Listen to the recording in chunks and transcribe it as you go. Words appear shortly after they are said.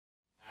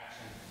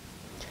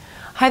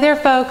Hi there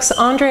folks,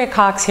 Andrea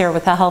Cox here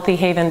with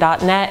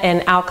thehealthyhaven.net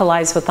and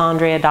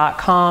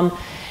alkalizewithandrea.com.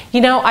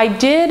 You know, I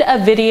did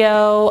a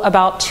video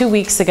about 2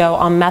 weeks ago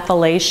on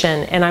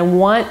methylation and I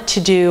want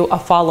to do a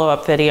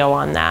follow-up video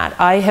on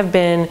that. I have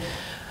been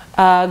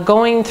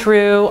going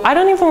through, I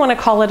don't even want to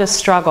call it a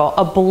struggle,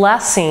 a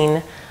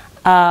blessing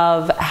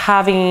of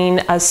having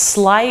a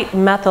slight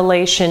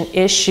methylation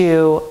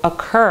issue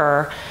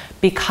occur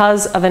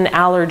because of an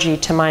allergy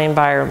to my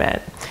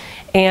environment.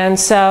 And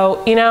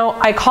so, you know,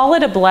 I call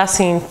it a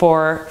blessing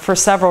for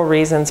several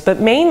reasons, but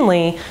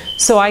mainly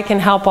so I can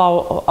help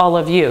all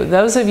of you.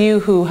 Those of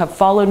you who have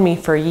followed me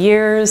for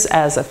years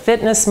as a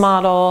fitness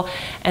model,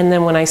 and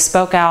then when I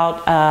spoke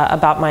out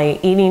about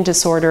my eating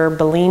disorder,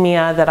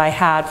 bulimia, that I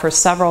had for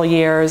several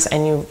years,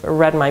 and you've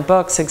read my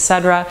books,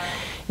 etc.,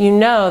 you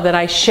know that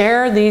I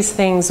share these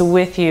things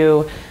with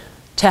you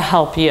to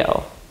help you.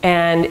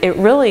 And it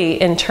really,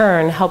 in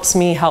turn, helps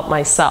me help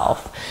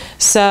myself.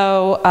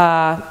 So,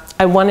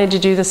 I wanted to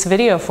do this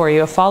video for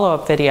you, a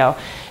follow-up video.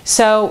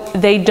 So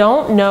they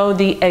don't know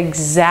the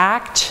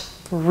exact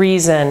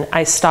reason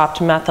I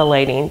stopped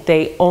methylating.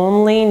 They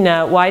only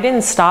know, well, I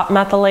didn't stop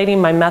methylating,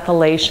 my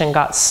methylation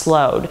got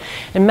slowed.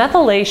 And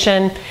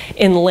methylation,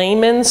 in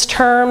layman's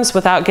terms,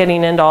 without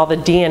getting into all the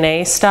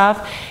DNA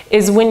stuff,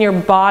 is when your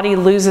body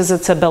loses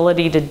its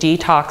ability to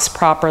detox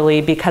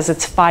properly because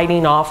it's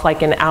fighting off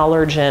like an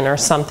allergen or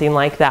something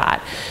like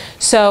that.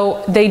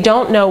 So they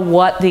don't know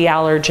what the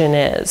allergen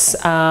is.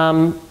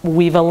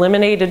 We've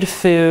eliminated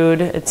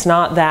food, it's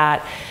not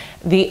that.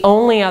 The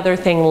only other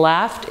thing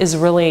left is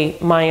really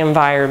my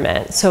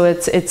environment. So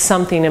it's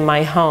something in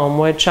my home,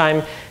 which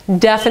I'm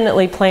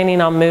definitely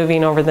planning on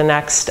moving over the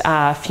next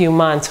few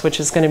months, which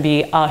is going to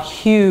be a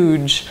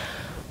huge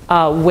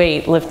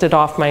weight lifted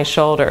off my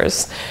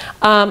shoulders.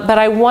 But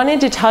I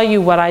wanted to tell you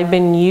what I've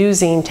been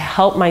using to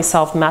help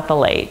myself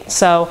methylate.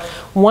 So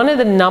one of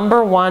the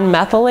 #1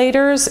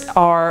 methylators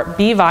are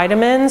B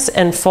vitamins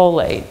and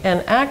folate.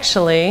 And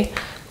actually,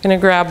 I'm going to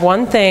grab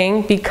one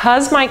thing.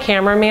 Because my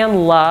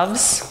cameraman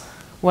loves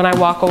when I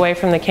walk away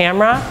from the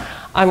camera,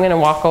 I'm going to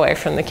walk away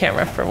from the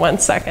camera for 1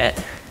 second.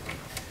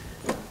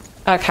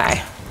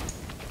 Okay,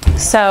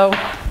 so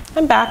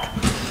I'm back.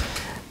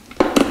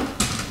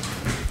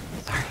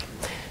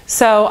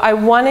 So I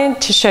wanted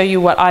to show you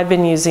what I've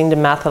been using to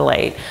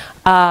methylate.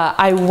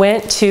 I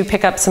went to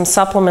pick up some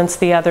supplements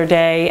the other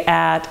day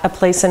at a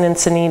place in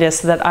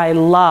Encinitas that I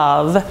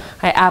love.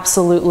 I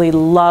absolutely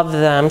love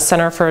them,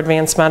 Center for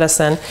Advanced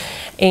Medicine.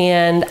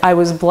 And I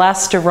was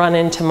blessed to run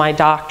into my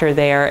doctor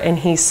there, and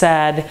he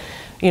said,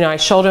 you know, I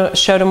showed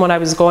him what I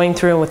was going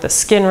through with the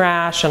skin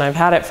rash, and I've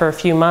had it for a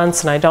few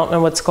months and I don't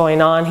know what's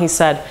going on. He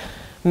said,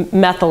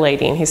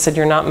 methylating. He said,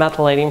 you're not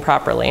methylating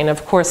properly. And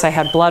of course I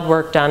had blood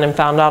work done and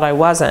found out I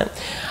wasn't.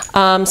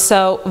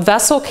 So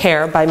Vessel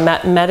Care by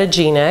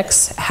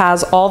Metagenics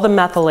has all the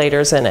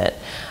methylators in it.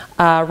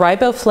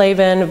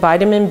 Riboflavin,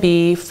 vitamin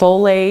B,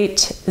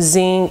 folate,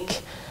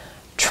 zinc,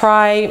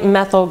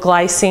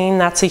 trimethylglycine,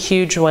 that's a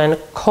huge one,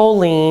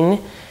 choline,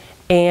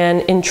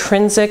 and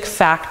intrinsic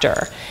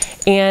factor.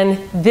 And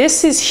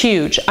this is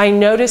huge. I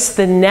noticed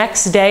the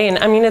next day, and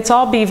I mean, it's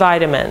all B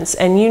vitamins.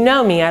 And you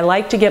know me, I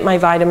like to get my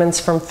vitamins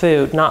from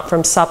food, not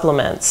from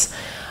supplements.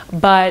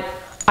 But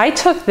I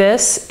took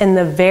this, and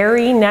the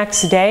very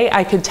next day,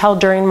 I could tell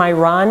during my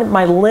run,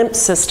 my lymph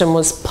system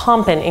was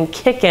pumping and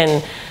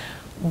kicking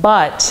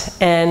butt,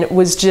 and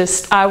was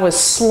just, I was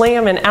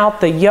slamming out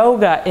the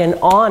yoga and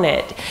on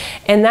it.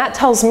 And that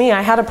tells me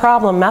I had a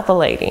problem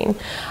methylating.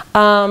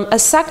 A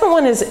second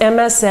one is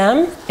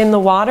MSM in the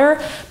water,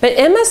 but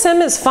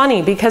MSM is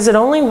funny because it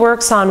only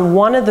works on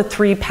one of the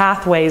 3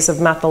 pathways of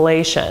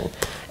methylation.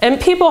 And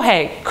people,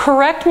 hey,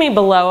 correct me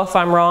below if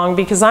I'm wrong,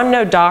 because I'm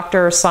no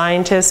doctor or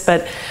scientist,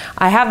 but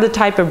I have the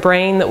type of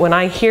brain that when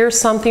I hear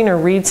something or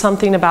read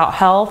something about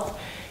health,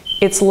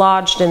 it's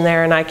lodged in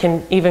there, and I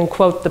can even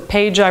quote the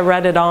page I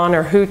read it on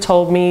or who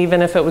told me,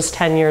 even if it was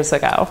 10 years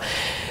ago.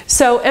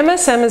 So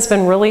MSM has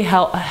been really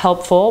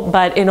helpful,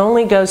 but it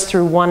only goes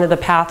through one of the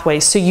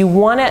pathways. So you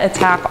want to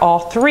attack all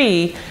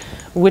 3,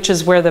 which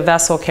is where the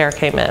Vessel Care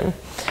came in.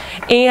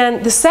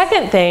 And the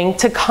second thing,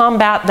 to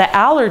combat the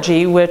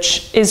allergy,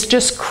 which is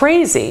just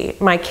crazy.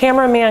 My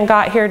cameraman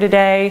got here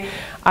today.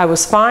 I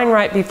was fine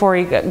right before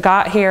he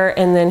got here,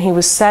 and then he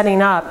was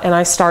setting up, and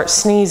I start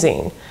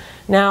sneezing.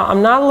 Now,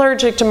 I'm not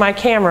allergic to my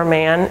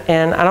cameraman,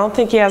 and I don't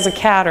think he has a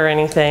cat or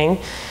anything,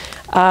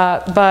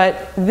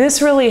 but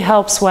this really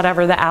helps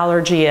whatever the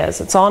allergy is.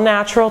 It's all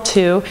natural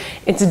too.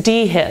 It's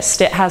dehyst.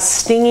 It has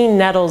stinging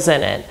nettles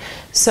in it.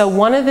 So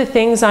one of the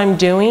things I'm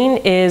doing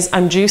is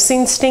I'm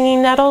juicing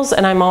stinging nettles,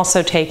 and I'm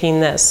also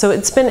taking this. So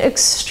it's been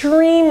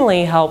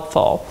extremely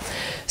helpful.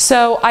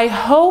 So I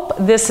hope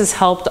this has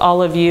helped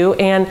all of you,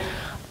 and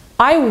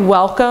I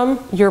welcome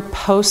your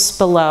posts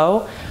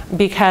below,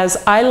 because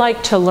I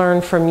like to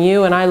learn from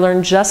you, and I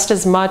learn just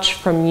as much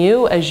from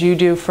you as you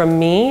do from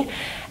me.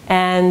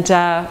 And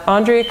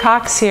Andrea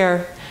Cox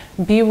here.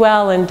 Be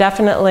well, and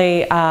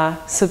definitely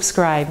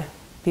subscribe.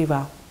 Be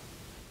well.